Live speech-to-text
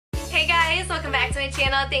welcome back to my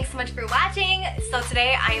channel. Thanks so much for watching. So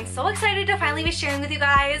today I am so excited to finally be sharing with you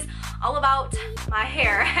guys all about my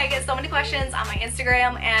hair. I get so many questions on my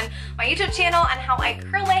Instagram and my YouTube channel on how I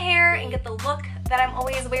curl my hair and get the look that I'm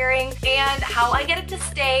always wearing and how I get it to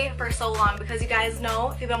stay for so long, because you guys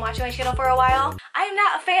know, if you've been watching my channel for a while, I am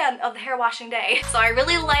not a fan of the hair washing day. So I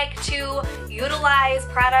really like to utilize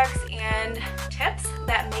products and tips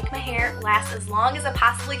that make my hair last as long as it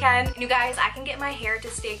possibly can. And you guys, I can get my hair to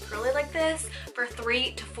stay curly like this for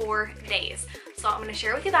 3 to 4 days. So I'm gonna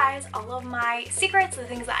share with you guys all of my secrets, the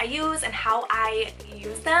things that I use and how I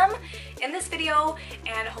use them in this video,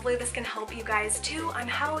 and hopefully this can help you guys too on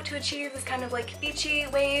how to achieve this kind of like beachy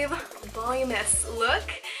wave voluminous look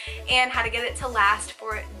and how to get it to last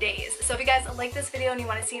for days. So if you guys like this video and you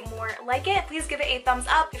want to see more like it, please give it a thumbs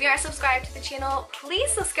up. If you are subscribed to the channel, please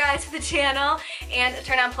subscribe to the channel and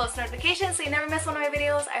turn on post notifications so you never miss one of my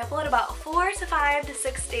videos. I upload about 4 to 5 to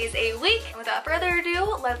 6 days a week. And without further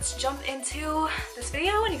ado, let's jump into this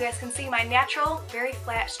video and you guys can see my natural, very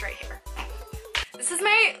flat, straight hair. This is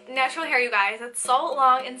my natural hair, you guys. It's so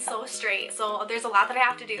long and so straight, so there's a lot that I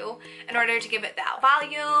have to do in order to give it that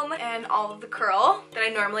volume and all of the curl that I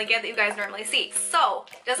normally get, that you guys normally see. So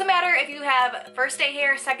it doesn't matter if you have first day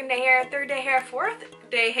hair, second day hair, third day hair, fourth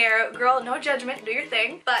day hair, girl, no judgment, do your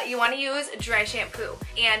thing, but you want to use dry shampoo.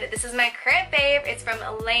 And this is my current fave. It's from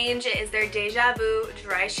Lange. It is their Deja Vu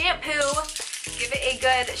dry shampoo. Give it a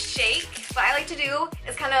good shake. What I like to do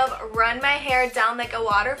is kind of run my hair down like a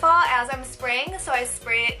waterfall as I'm spraying, so I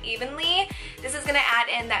spray it evenly. This is gonna add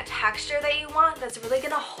in that texture that you want, that's really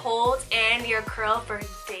gonna hold in your curl for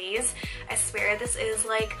days. I swear this is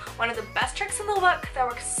like one of the best tricks in the book that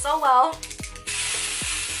works so well.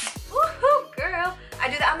 Woohoo, girl! I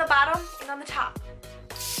do that on the bottom and on the top.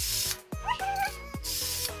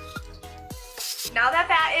 Now that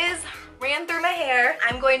that is ran through my hair,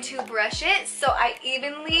 I'm going to brush it so I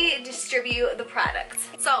evenly distribute the product.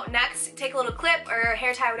 So next, take a little clip or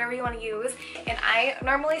hair tie, whatever you want to use, and I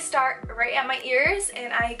normally start right at my ears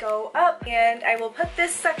and I go up, and I will put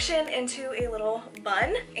this section into a little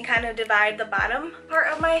bun and kind of divide the bottom part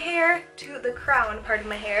of my hair to the crown part of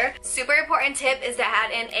my hair. Super important tip is to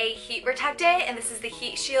add in a heat protectant, and this is the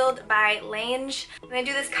Heat Shield by Lange. I'm gonna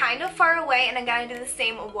do this kind of far away, and I'm gonna do the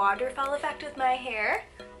same waterfall effect with my hair.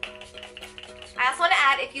 I also want to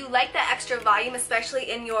add, if you like that extra volume, especially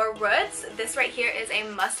in your roots, this right here is a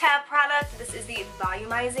must-have product. This is the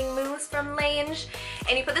volumizing mousse from Lange,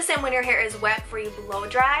 and you put this in when your hair is wet before you blow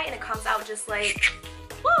dry, and it comes out just like,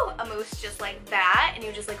 woo, a mousse just like that, and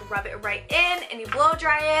you just like rub it right in and you blow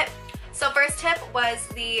dry it. So first tip was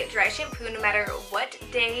the dry shampoo, no matter what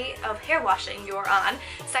day of hair washing you're on.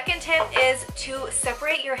 Second tip is to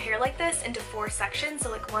separate your hair like this into 4 sections, so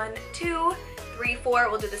like 1, 2, 3, 4.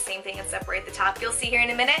 We'll do the same thing and separate the top. You'll see here in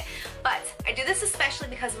a minute. But I do this especially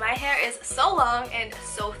because my hair is so long and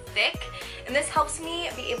so thick, and this helps me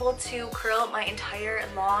be able to curl my entire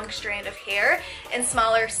long strand of hair in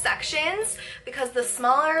smaller sections, because the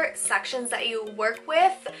smaller sections that you work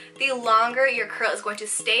with, the longer your curl is going to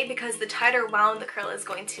stay, because the tighter wound the curl is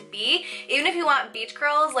going to be. Even if you want beach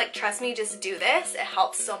curls, like, trust me, just do this. It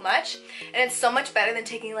helps so much, and it's so much better than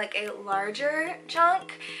taking like a larger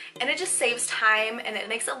chunk, and it just saves time and it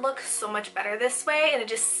makes it look so much better this way, and it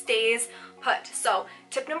just stays put. So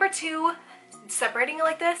tip number 2, separating it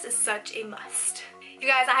like this is such a must. You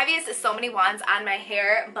guys, I have used so many wands on my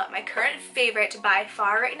hair, but my current favorite by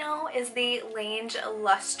far right now is the Lange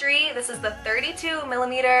Lustry. This is the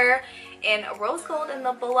 32mm in rose gold in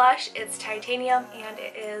the blush. It's titanium and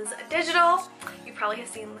it is digital. You probably have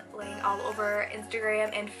seen laying all over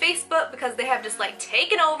Instagram and Facebook because they have just like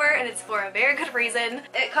taken over, and it's for a very good reason.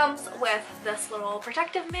 It comes with this little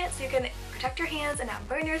protective mitt so you can protect your hands and not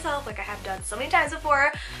burn yourself like I have done so many times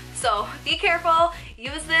before. So be careful.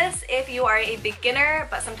 Use this if you are a beginner,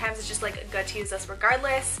 but sometimes it's just like good to use this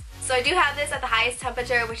regardless. So I do have this at the highest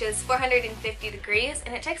temperature, which is 450 degrees,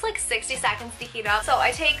 and it takes like 60 seconds to heat up. So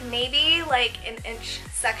I take maybe like an inch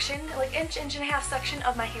section, like inch and a half section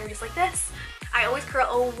of my hair just like this. I always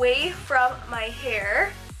curl away from my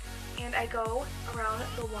hair, and I go around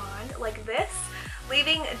the wand like this,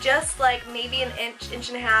 leaving just like maybe an inch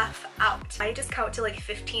and a half out. I just count to like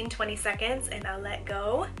 15-20 seconds and I'll let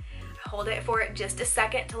go. I hold it for just a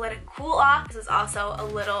second to let it cool off. This is also a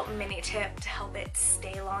little mini tip to help it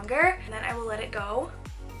stay longer. And then I will let it go.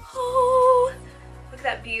 Oh, look at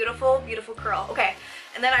that beautiful, beautiful curl. Okay,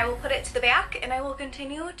 and then I will put it to the back and I will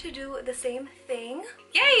continue to do the same thing.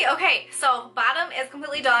 Yay! Okay, so bottom is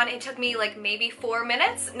completely done. It took me like maybe 4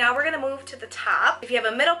 minutes. Now we're gonna move to the top. If you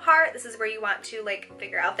have a middle part, this is where you want to like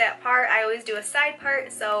figure out that part. I always do a side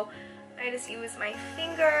part, so I just use my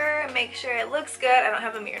finger, make sure it looks good. I don't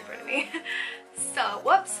have a mirror in front of me. So,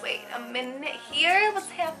 whoops, wait a minute here. What's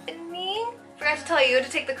happening? Forgot to tell you to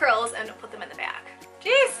take the curls and put them in the back.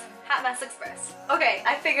 Jeez, hot mess express. Okay,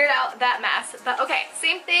 I figured out that mess. But okay,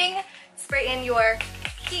 same thing. Spray in your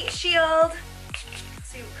heat shield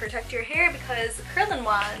to protect your hair because curling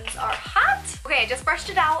wands are hot. Okay, I just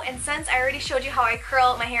brushed it out, and since I already showed you how I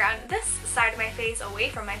curl my hair on this side of my face away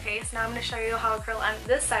from my face, now I'm going to show you how I curl on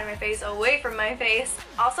this side of my face away from my face.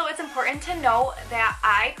 Also, it's important to note that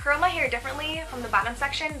I curl my hair differently from the bottom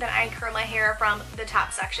section than I curl my hair from the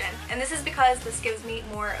top section. And this is because this gives me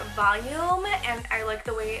more volume, and I like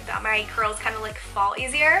the way that my curls kind of like fall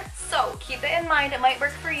easier. So keep it in mind, it might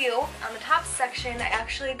work for you. On the top section, I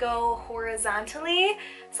actually go horizontally.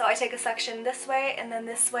 So I take a section this way, and then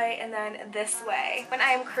this way, and then this way. When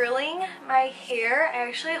I am curling my hair, I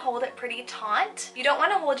actually hold it pretty taut. You don't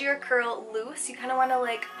want to hold your curl loose. You kind of want to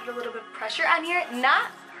like put a little bit of pressure on here,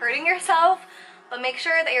 not hurting yourself, but make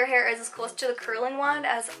sure that your hair is as close to the curling wand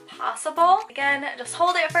as possible. Again, just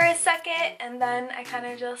hold it for a second, and then I kind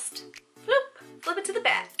of just flip it to the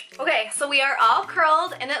back. Okay, so we are all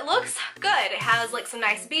curled and it looks good. It has like some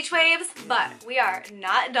nice beach waves, but we are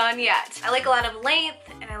not done yet. I like a lot of length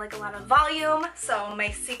and I like a lot of volume, so my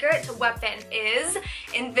secret weapon is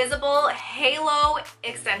invisible halo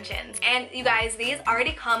extensions. And you guys, these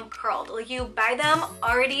already come curled. Like, you buy them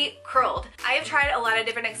already curled. I have tried a lot of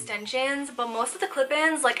different extensions, but most of the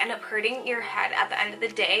clip-ins like end up hurting your head at the end of the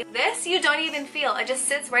day. This you don't even feel. It just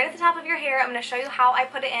sits right at the top of your hair. I'm gonna show you how I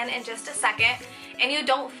put it in just a second, and you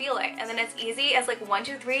don't feel it. And then it's easy as like 1,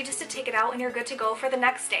 2, 3 just to take it out and you're good to go for the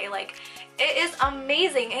next day. Like, it is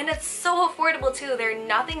amazing, and it's so affordable too. They're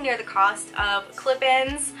nothing near the cost of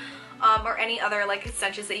clip-ins or any other like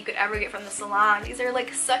extensions that you could ever get from the salon. These are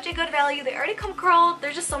like such a good value. They already come curled.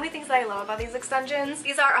 There's just so many things that I love about these extensions.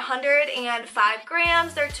 These are 105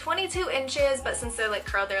 grams. They're 22 inches, but since they're like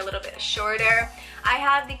curled, they're a little bit shorter. I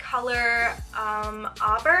have the color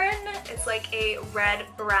auburn. It's like a red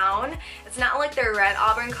brown. It's not like their red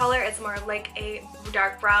auburn color. It's more like a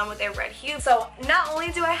dark brown with a red hue. So not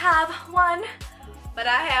only do I have one, but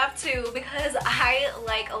I have two because I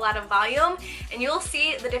like a lot of volume, and you'll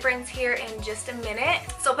see the difference here in just a minute.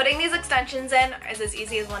 So putting these extensions in is as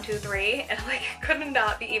easy as 1, 2, 3, and like could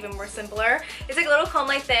not be even more simpler. You take a little comb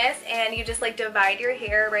like this and you just like divide your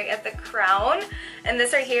hair right at the crown, and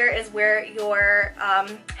this right here is where your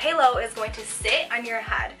halo is going to sit on your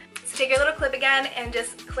head. So take your little clip again and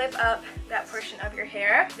just clip up that portion of your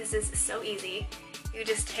hair. This is so easy. You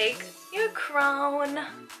just take your crown,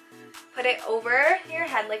 put it over your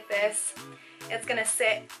head like this. It's gonna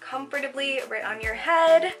sit comfortably right on your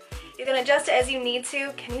head. You can adjust it as you need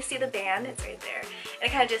to. Can you see the band? It's right there. And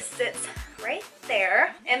it kind of just sits right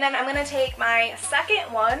there. And then I'm gonna take my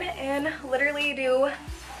second one and literally do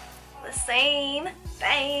the same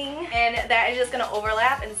thing. And that is just gonna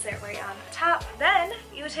overlap and sit right on the top. Then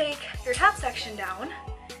you take your top section down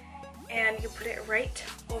and you put it right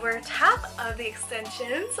over top of the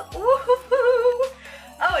extensions. Woohoo!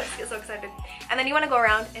 Oh, I just get so excited. And then you want to go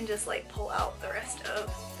around and just like pull out the rest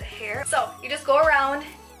of the hair. So you just go around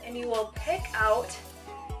and you will pick out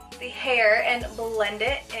the hair and blend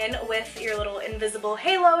it in with your little invisible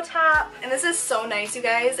halo top. And this is so nice, you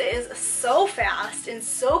guys. It is so fast and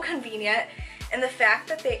so convenient. And the fact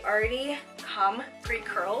that they already come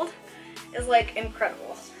pre-curled is like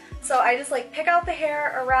incredible. So I just like pick out the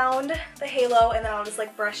hair around the halo and then I'll just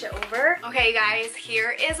like brush it over. Okay, you guys,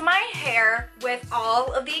 here is my hair with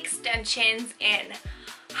all of the extensions in.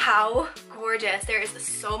 How gorgeous. There is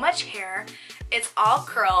so much hair. It's all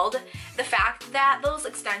curled. The fact that those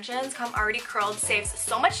extensions come already curled saves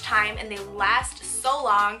so much time and they last so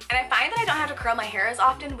long. And I find that I don't have to curl my hair as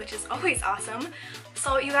often, which is always awesome.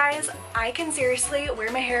 So you guys, I can seriously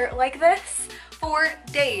wear my hair like this for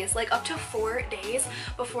days, like up to 4 days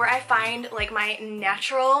before I find like my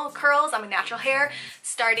natural curls on my natural hair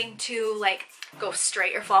starting to like go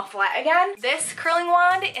straight or fall flat again. This curling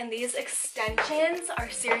wand and these extensions are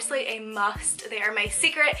seriously a must. They are my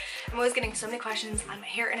secret. I'm always getting so many questions on my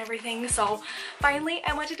hair and everything, so finally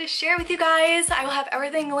I wanted to share with you guys. I will have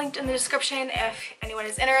everything linked in the description if anyone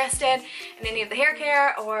is interested in any of the hair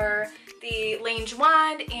care or the Lange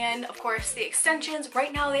wand, and of course the extensions.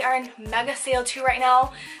 Right now they are in mega sale too right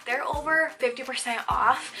now. They're over 50%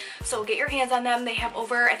 off, so get your hands on them. They have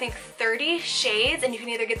over, I think, 30 shades, and you can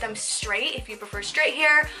either get them straight if you prefer straight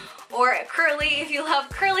hair, or curly if you love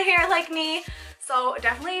curly hair like me. So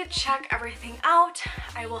definitely check everything out.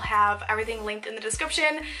 I will have everything linked in the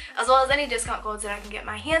description, as well as any discount codes that I can get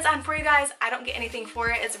my hands on for you guys. I don't get anything for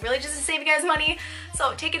it. It's really just to save you guys money,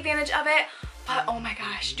 so take advantage of it. But oh my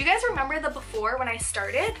gosh, do you guys remember the before when I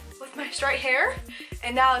started with my straight hair?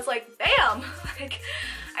 And now it's like, bam! Like,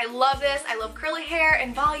 I love this. I love curly hair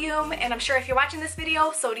and volume, and I'm sure if you're watching this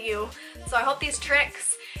video, so do you. So I hope these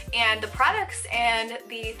tricks and the products and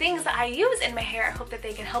the things that I use in my hair, I hope that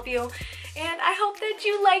they can help you. And I hope that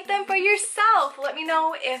you like them for yourself. Let me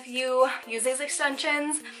know if you use these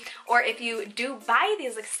extensions, or if you do buy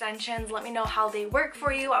these extensions, let me know how they work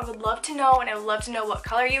for you. I would love to know, and I would love to know what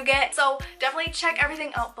color you get. So definitely check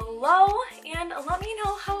everything out below and let me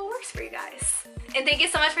know how it works for you guys. And thank you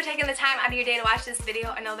so much for taking the time out of your day to watch this video.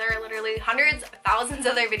 I know there are literally hundreds, thousands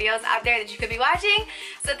of other videos out there that you could be watching.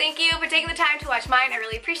 So thank you for taking the time to watch mine. I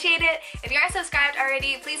really appreciate it. If you aren't subscribed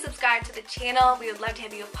already, please subscribe to the channel. We would love to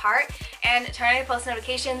have you a part. And turn on your post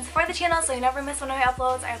notifications for the channel so you never miss one of my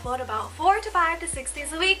uploads. I upload about 4 to 5 to 6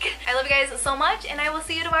 days a week. I love you guys so much, and I will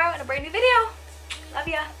see you tomorrow in a brand new video. Love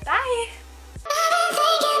ya. Bye.